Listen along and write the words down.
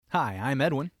Hi, I'm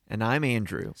Edwin. And I'm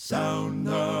Andrew. Sound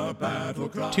the battle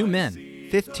cry. 2 men,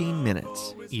 15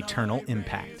 minutes. eternal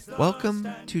impact. Welcome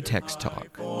to Text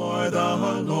Talk. For the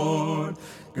Lord,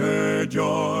 gird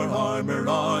your armor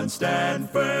on, stand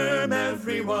firm,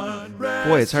 everyone.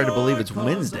 Boy, it's hard to believe it's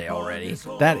Wednesday already.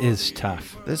 That is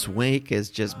tough. This week is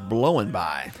just blowing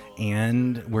by.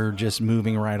 And we're just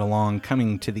moving right along,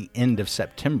 coming to the end of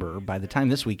September. By the time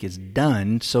this week is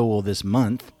done, so will this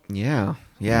month. Yeah.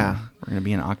 We're going to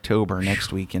be in October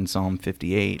next week in Psalm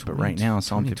 58, but right now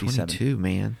Psalm 57. 2022,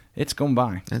 man. It's going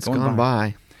by. It's gone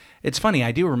by. It's funny.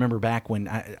 I do remember back when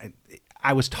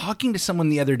I was talking to someone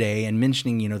the other day and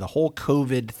mentioning, the whole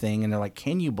COVID thing, and they're like,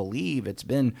 "Can you believe it's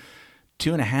been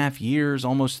 2.5 years,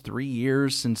 almost 3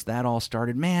 years since that all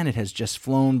started? Man, it has just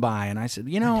flown by." And I said,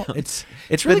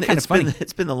 it's really kind of funny.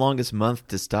 It's been the longest month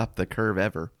to stop the curve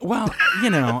ever. Well,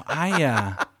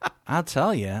 I'll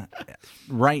tell you,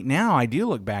 right now I do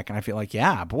look back and I feel like,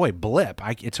 yeah, boy, blip.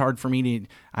 It's hard for me to.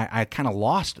 I kind of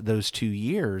lost those 2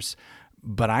 years.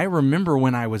 But I remember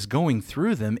when I was going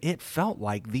through them, it felt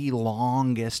like the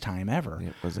longest time ever.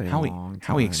 It was a long time.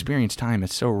 How we experience time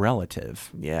is so relative.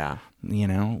 Yeah.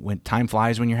 When time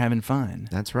flies when you're having fun.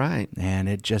 That's right. And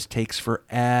it just takes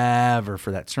forever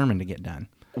for that sermon to get done.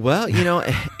 Well,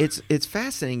 it's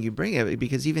fascinating you bring it,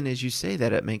 because even as you say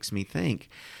that, it makes me think,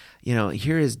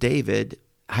 here is David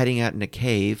hiding out in a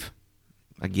cave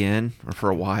again, or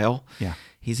for a while. Yeah.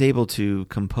 He's able to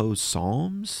compose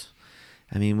psalms.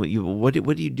 I mean, what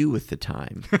do you do with the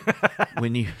time?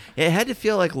 It had to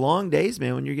feel like long days,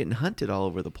 man, when you're getting hunted all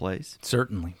over the place.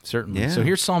 Certainly. Yeah. So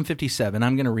here's Psalm 57.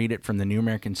 I'm going to read it from the New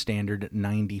American Standard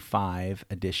 95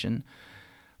 edition.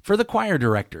 For the choir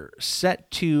director, set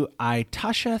to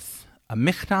Itasheth, a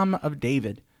michtam of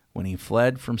David, when he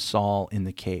fled from Saul in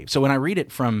the cave. So when I read it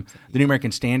from the New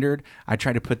American Standard, I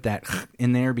try to put that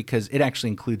in there because it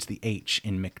actually includes the H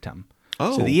in michtam.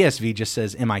 Oh. So the ESV just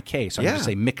says M-I-K, so I'm going to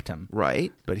say michtam.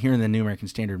 Right. But here in the New American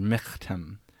Standard,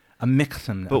 michtam, a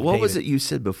michtam. But what was it you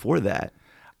said before that?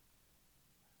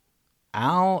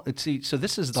 So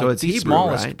this is So like it's the Hebrew,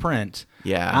 smallest right? print.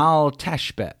 Yeah.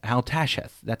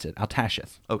 Al-Tasheth. That's it.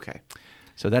 Al-Tasheth. Okay.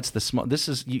 So that's the small. This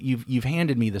is you've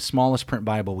handed me the smallest print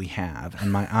Bible we have,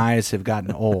 and my eyes have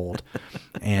gotten old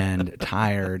and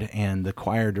tired, and the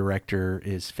choir director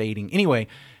is fading. Anyway.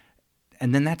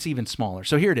 And then that's even smaller.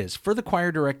 So here it is. For the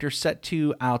choir director, set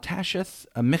to Al-Tasheth,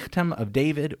 a michtam of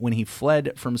David, when he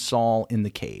fled from Saul in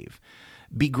the cave.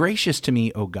 Be gracious to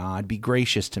me, O God, be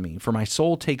gracious to me, for my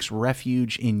soul takes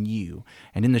refuge in you,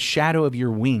 and in the shadow of your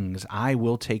wings I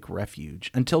will take refuge,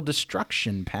 until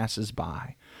destruction passes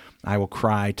by. I will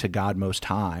cry to God Most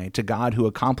High, to God who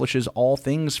accomplishes all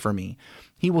things for me.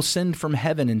 He will send from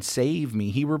heaven and save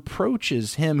me. He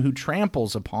reproaches him who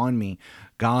tramples upon me.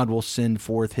 God will send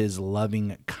forth his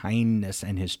loving kindness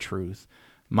and his truth.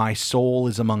 My soul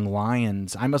is among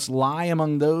lions. I must lie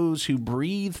among those who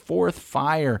breathe forth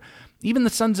fire, even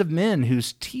the sons of men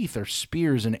whose teeth are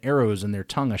spears and arrows and their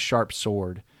tongue a sharp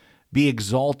sword. Be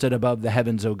exalted above the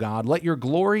heavens, O God. Let your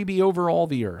glory be over all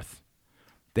the earth.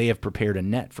 They have prepared a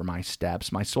net for my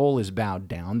steps. My soul is bowed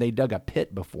down. They dug a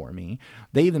pit before me.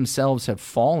 They themselves have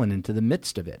fallen into the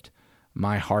midst of it.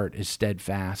 My heart is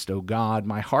steadfast, O God.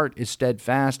 My heart is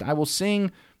steadfast. I will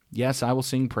sing. Yes, I will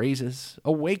sing praises.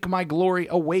 Awake, my glory.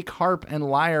 Awake, harp and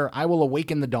lyre. I will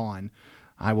awaken the dawn.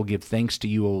 I will give thanks to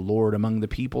you, O Lord, among the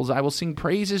peoples. I will sing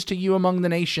praises to you among the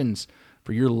nations.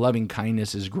 For your loving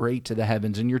kindness is great to the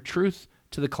heavens, and your truth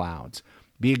to the clouds.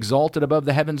 Be exalted above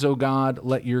the heavens, O God.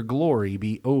 Let your glory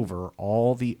be over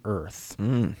all the earth.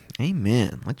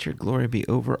 Amen. Let your glory be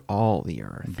over all the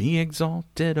earth. Be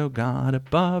exalted, O God,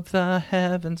 above the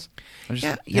heavens. I just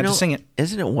have to sing it.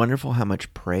 Isn't it wonderful how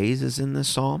much praise is in this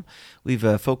psalm?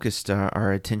 We've focused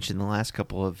our attention the last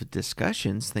couple of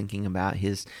discussions thinking about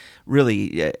his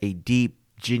really a deep,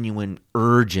 genuine,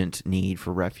 urgent need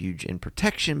for refuge and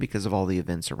protection because of all the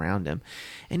events around him.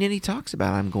 And then he talks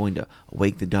about, I'm going to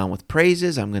awake the dawn with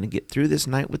praises. I'm going to get through this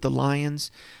night with the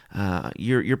lions.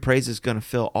 Your praise is going to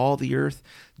fill all the earth,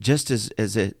 just as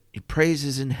it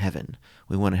praises in heaven.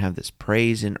 We want to have this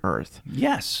praise in earth.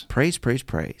 Yes. Praise, praise,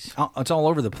 praise. It's all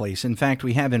over the place. In fact,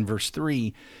 we have in verse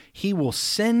 3, he will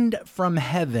send from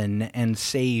heaven and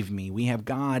save me. We have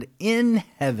God in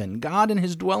heaven, God in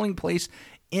his dwelling place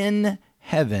in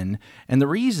heaven. And the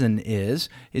reason is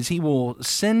he will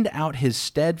send out his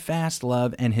steadfast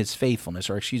love and his faithfulness,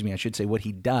 or excuse me, I should say what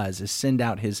he does is send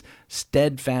out his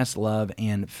steadfast love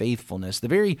and faithfulness. The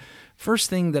very first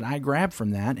thing that I grab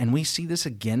from that, and we see this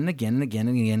again and again and again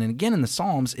and again and again in the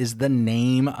Psalms, is the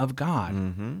name of God.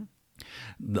 Mm-hmm.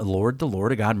 The Lord,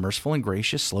 a God, merciful and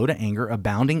gracious, slow to anger,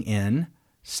 abounding in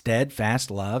steadfast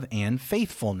love and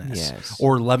faithfulness, Yes.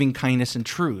 or loving kindness and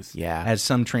truth, Yeah. as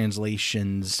some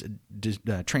translations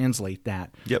translate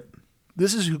that. Yep.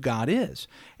 This is who God is.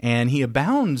 And he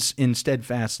abounds in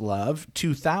steadfast love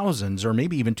to thousands, or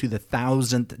maybe even to the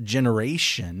 1,000th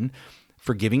generation,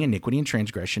 forgiving iniquity and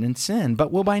transgression and sin,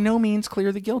 but will by no means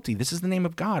clear the guilty. This is the name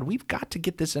of God. We've got to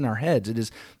get this in our heads.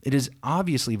 It is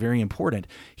obviously very important.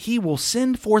 He will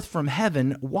send forth from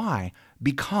heaven. Why?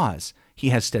 Because he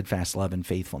has steadfast love and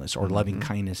faithfulness, or loving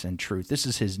kindness and truth. This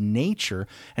is his nature.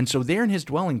 And so there in his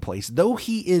dwelling place, though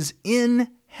he is in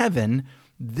heaven,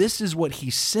 this is what he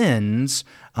sends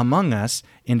among us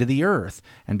into the earth.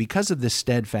 And because of this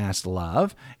steadfast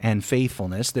love and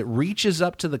faithfulness that reaches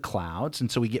up to the clouds,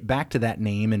 and so we get back to that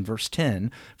name in verse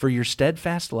 10, for your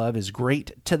steadfast love is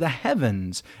great to the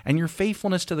heavens, and your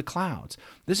faithfulness to the clouds.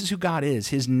 This is who God is.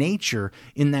 His nature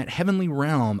in that heavenly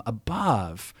realm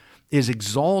above is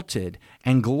exalted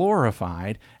and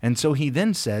glorified. And so he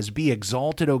then says, be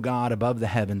exalted, O God, above the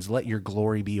heavens. Let your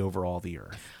glory be over all the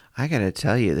earth. I got to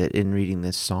tell you that in reading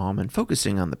this psalm and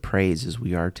focusing on the praise as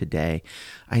we are today,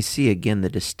 I see again the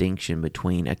distinction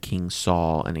between a King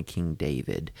Saul and a King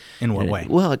David. In what And way?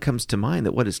 Well, it comes to mind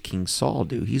that what does King Saul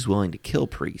do? He's willing to kill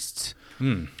priests.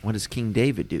 What does King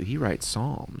David do? He writes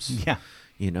psalms. Yeah.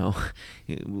 You know,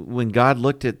 when God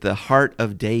looked at the heart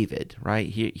of David, right?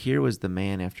 Here was the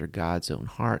man after God's own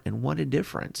heart, and what a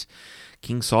difference.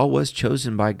 King Saul was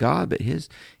chosen by God, but his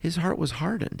heart was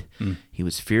hardened. He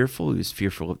was fearful. He was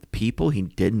fearful of the people. He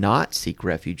did not seek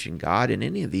refuge in God. In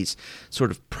any of these sort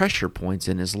of pressure points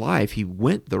in his life, he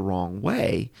went the wrong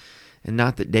way. And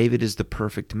not that David is the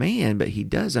perfect man, but he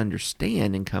does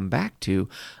understand and come back to,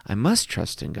 I must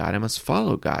trust in God. I must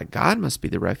follow God. God must be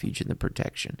the refuge and the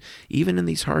protection, even in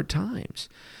these hard times.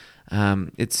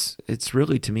 It's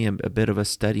really, to me, a bit of a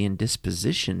study in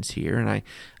dispositions here, and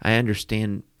I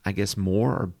understand, I guess,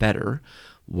 more or better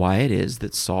why it is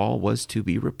that Saul was to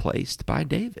be replaced by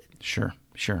David. Sure.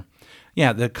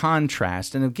 Yeah, the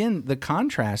contrast. And again, the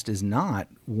contrast is not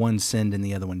one sinned and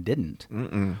the other one didn't.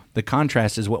 The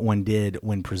contrast is what one did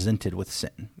when presented with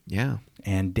sin. Yeah.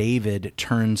 And David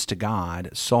turns to God.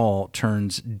 Saul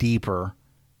turns deeper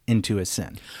into his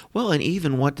sin. Well, and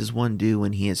even what does one do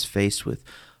when he is faced with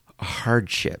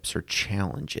hardships or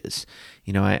challenges?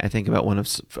 You know, I think about one of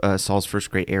Saul's first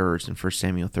great errors in 1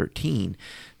 Samuel 13,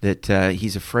 that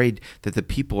he's afraid that the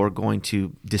people are going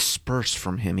to disperse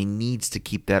from him. He needs to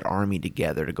keep that army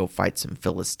together to go fight some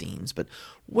Philistines. But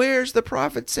where's the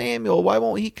prophet Samuel? Why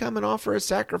won't he come and offer a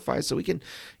sacrifice so we can,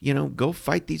 go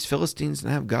fight these Philistines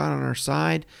and have God on our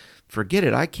side? Forget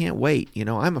it. I can't wait.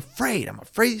 I'm afraid.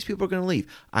 These people are going to leave.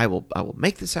 I will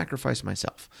make the sacrifice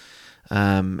myself.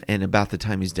 And about the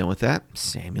time he's done with that,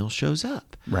 Samuel shows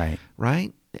up. Right.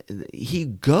 He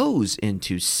goes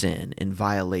into sin and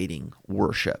violating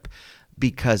worship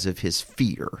because of his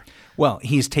fear. Well,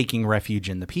 he's taking refuge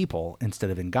in the people instead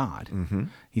of in God.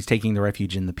 He's taking the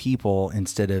refuge in the people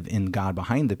instead of in God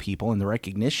behind the people, and the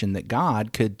recognition that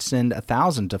God could send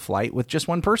 1,000 to flight with just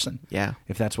one person. Yeah.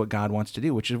 If that's what God wants to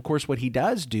do, which is, of course, what he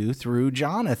does do through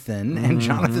Jonathan and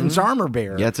Jonathan's armor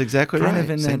bearer. Yeah, that's exactly kind right. of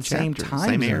in Same that same chapter, time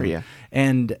same zone. area.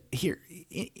 And here...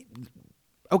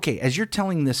 Okay, as you're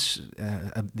telling these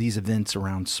events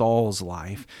around Saul's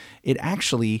life,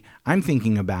 I'm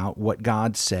thinking about what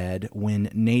God said when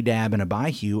Nadab and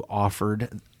Abihu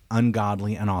offered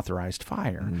ungodly, unauthorized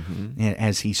fire. And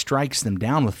as he strikes them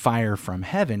down with fire from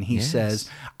heaven, he says,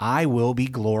 I will be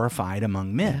glorified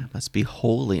among men. Must be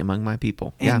holy among my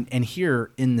people. And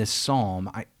here in this psalm,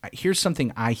 here's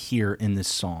something I hear in this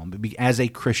psalm. As a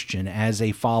Christian, as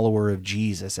a follower of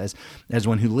Jesus, as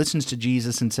one who listens to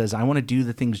Jesus and says, I want to do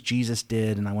the things Jesus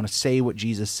did, and I want to say what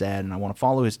Jesus said, and I want to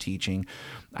follow his teaching,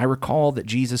 I recall that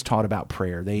Jesus taught about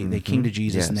prayer. They came to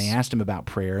Jesus and they asked him about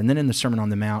prayer. And then in the Sermon on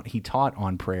the Mount, he taught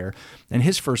on prayer. And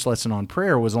his first lesson on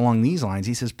prayer was along these lines.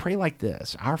 He says, pray like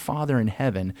this: Our Father in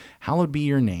heaven, hallowed be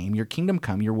your name. Your kingdom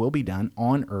come, your will be done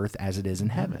on earth as it is in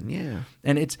heaven. Yeah.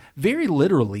 And it's very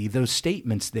literally those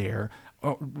statements there.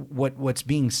 What's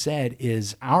being said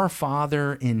is, our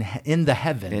Father in the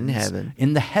heavens.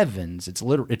 In the heavens.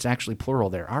 It's actually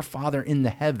plural there. Our Father in the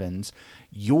heavens,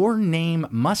 your name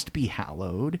must be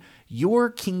hallowed. Your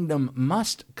kingdom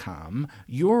must come.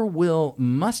 Your will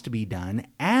must be done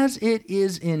as it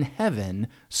is in heaven,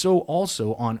 so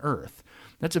also on earth.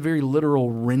 That's a very literal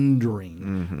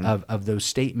rendering of those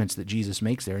statements that Jesus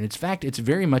makes there. And in fact, it's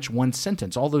very much one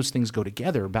sentence. All those things go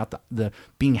together about the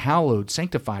being hallowed,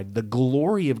 sanctified, the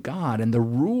glory of God, and the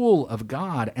rule of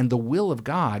God, and the will of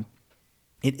God.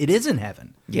 It is in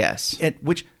heaven. Yes.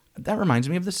 Which That reminds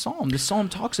me of the psalm. The psalm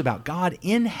talks about God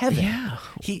in heaven. Yeah.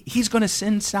 He's going to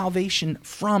send salvation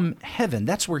from heaven.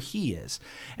 That's where he is.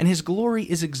 And his glory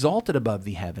is exalted above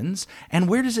the heavens. And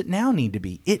where does it now need to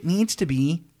be? It needs to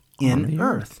be in the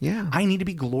earth. Yeah. I need to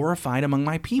be glorified among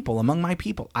my people. Among my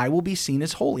people, I will be seen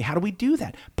as holy. How do we do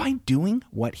that? By doing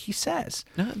what he says.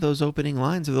 Those opening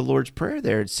lines of the Lord's Prayer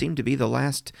there, it seemed to be the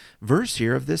last verse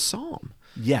here of this psalm.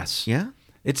 Yes. Yeah?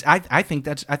 I think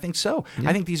so. Yeah.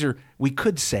 I think these are, we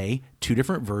could say, two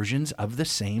different versions of the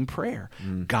same prayer.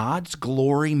 God's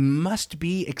glory must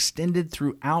be extended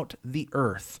throughout the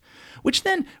earth. Which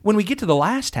then, when we get to the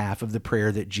last half of the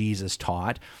prayer that Jesus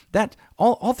taught, that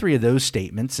all three of those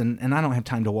statements, and I don't have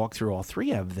time to walk through all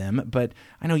three of them, but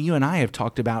I know you and I have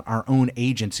talked about our own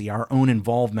agency, our own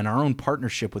involvement, our own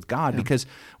partnership with God, because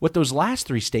what those last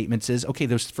three statements is, okay,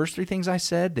 those first three things I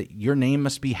said, that your name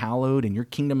must be hallowed and your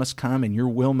kingdom must come and your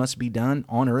will must be done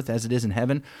on earth as it is in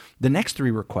heaven. The next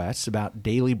three requests about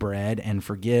daily bread and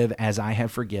forgive as I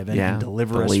have forgiven and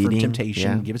deliver us from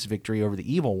temptation, give us victory over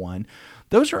the evil one.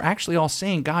 Those are actually all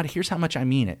saying, God, here's how much I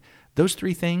mean it. Those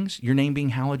three things, your name being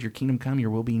hallowed, your kingdom come, your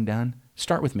will being done,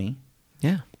 start with me.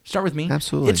 Yeah. Start with me.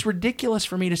 Absolutely. It's ridiculous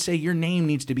for me to say your name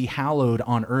needs to be hallowed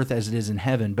on earth as it is in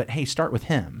heaven, but hey, start with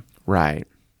him. Right.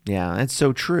 Yeah, that's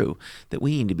so true, that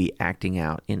we need to be acting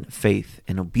out in faith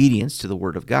and obedience to the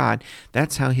Word of God.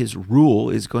 That's how his rule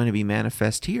is going to be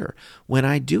manifest here. When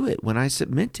I do it, when I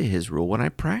submit to his rule, when I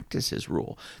practice his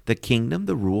rule, the kingdom,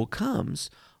 the rule comes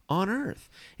on earth.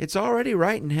 It's already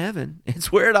right in heaven.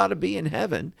 It's where it ought to be in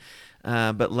heaven.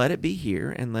 But let it be here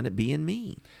and let it be in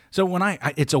me. So when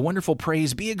it's a wonderful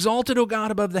praise, be exalted, O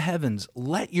God, above the heavens.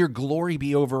 Let your glory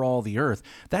be over all the earth.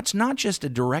 That's not just a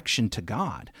direction to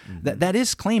God. That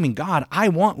is claiming, God, I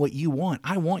want what you want.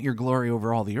 I want your glory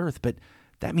over all the earth, but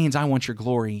that means I want your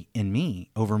glory in me,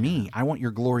 over me. I want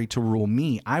your glory to rule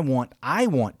me. I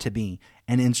want to be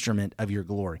an instrument of your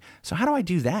glory. So how do I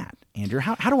do that, Andrew?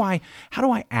 How do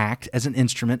I act as an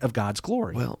instrument of God's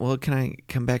glory? Well, can I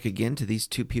come back again to these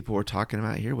two people we're talking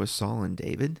about here with Saul and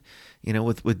David? You know,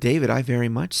 with David, I very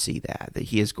much see that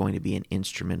he is going to be an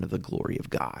instrument of the glory of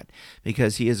God,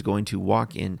 because he is going to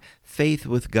walk in faith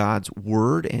with God's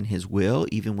word and his will,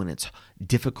 even when it's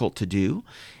difficult to do.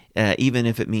 Even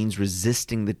if it means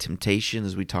resisting the temptation,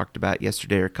 as we talked about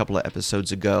yesterday or a couple of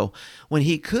episodes ago, when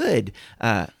he could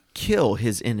kill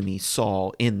his enemy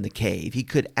Saul in the cave. He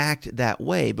could act that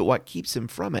way, but what keeps him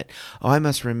from it? I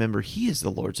must remember he is the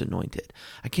Lord's anointed.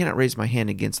 I cannot raise my hand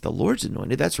against the Lord's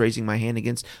anointed. That's raising my hand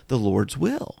against the Lord's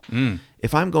will.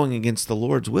 If I'm going against the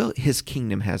Lord's will, his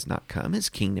kingdom has not come. His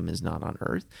kingdom is not on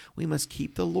earth. We must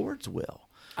keep the Lord's will.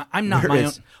 I'm not my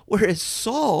own. Whereas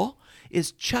Saul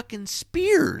is chucking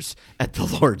spears at the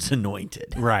Lord's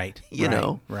anointed. Right. You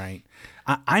know? Right.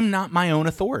 I'm not my own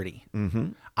authority.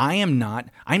 I'm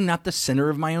not the center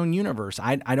of my own universe.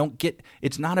 I don't get,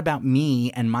 it's not about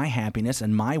me and my happiness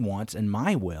and my wants and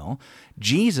my will.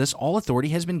 Jesus, all authority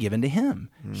has been given to him.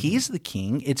 He's the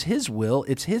king. It's his will.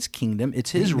 It's his kingdom.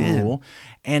 It's his rule.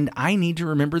 And I need to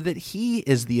remember that he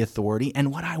is the authority.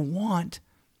 And what I want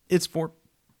is for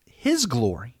his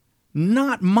glory,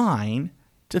 not mine,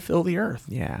 to fill the earth.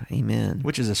 Yeah, amen.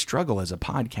 Which is a struggle as a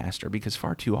podcaster, because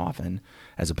far too often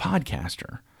as a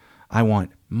podcaster, I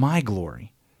want my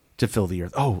glory to fill the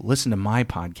earth. Oh, listen to my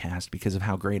podcast because of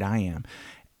how great I am.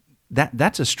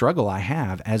 That's a struggle I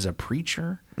have as a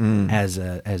preacher,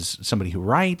 as somebody who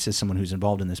writes, as someone who's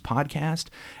involved in this podcast,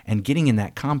 and getting in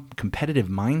that competitive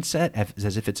mindset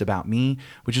as if it's about me,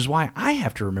 which is why I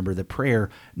have to remember that prayer,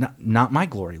 not my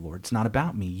glory, Lord. It's not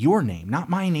about me. Your name, not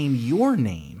my name, your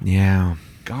name. Yeah.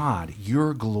 God,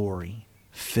 your glory,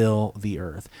 fill the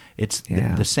earth. It's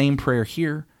the same prayer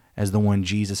here as the one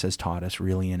Jesus has taught us,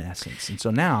 really, in essence. And so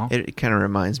now... It kind of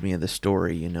reminds me of the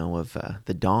story, of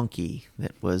the donkey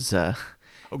that was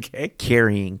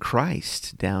carrying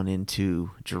Christ down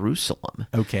into Jerusalem.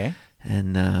 Okay.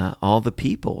 And all the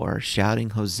people are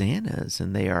shouting hosannas,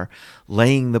 and they are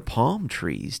laying the palm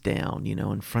trees down,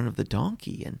 in front of the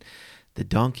donkey. And the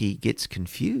donkey gets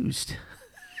confused.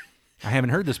 I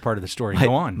haven't heard this part of the story.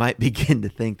 Go on. Might begin to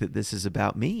think that this is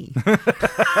about me.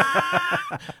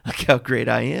 Look how great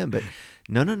I am. But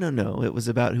no. It was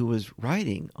about who was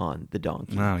riding on the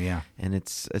donkey. Oh, yeah. And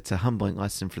it's a humbling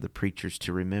lesson for the preachers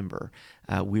to remember.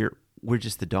 We're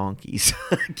just the donkeys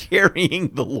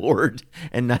carrying the Lord,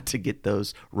 and not to get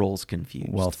those roles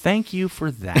confused. Well, thank you for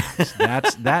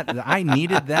that. I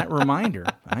needed that reminder.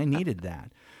 I needed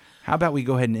that. How about we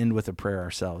go ahead and end with a prayer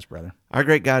ourselves, brother? Our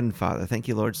great God and Father, thank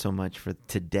you, Lord, so much for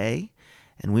today.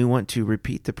 And we want to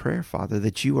repeat the prayer, Father,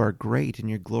 that you are great and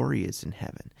your glory is in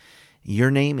heaven. Your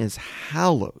name is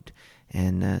hallowed,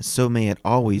 And so may it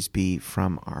always be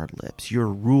from our lips. Your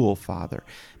rule, Father,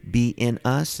 be in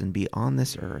us and be on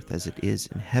this earth as it is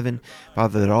in heaven.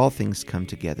 Father, that all things come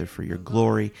together for your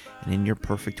glory and in your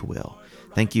perfect will.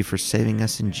 Thank you for saving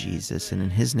us in Jesus, and in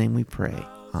his name we pray.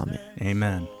 Amen.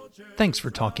 Amen. Thanks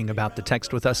for talking about the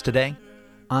text with us today.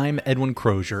 I'm Edwin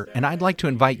Crozier, and I'd like to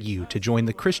invite you to join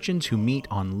the Christians who meet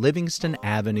on Livingston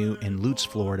Avenue in Lutz,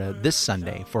 Florida this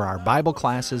Sunday for our Bible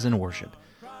classes and worship.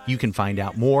 You can find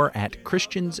out more at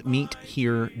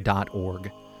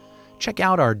christiansmeethere.org. Check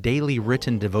out our daily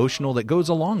written devotional that goes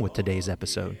along with today's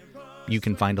episode. You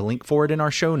can find a link for it in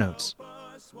our show notes.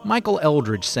 Michael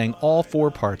Eldridge sang all 4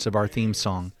 parts of our theme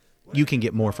song. You can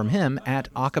get more from him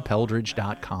at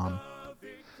acapeldridge.com.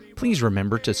 Please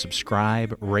remember to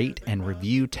subscribe, rate, and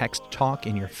review Text Talk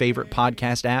in your favorite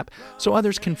podcast app so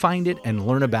others can find it and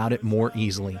learn about it more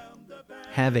easily.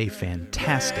 Have a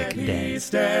fantastic day.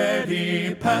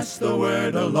 Steady, pass the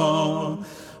word along.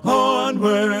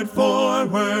 Onward,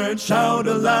 forward, shout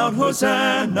aloud,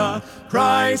 Hosanna.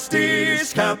 Christ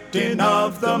is captain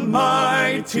of the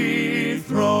mighty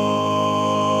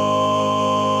throne.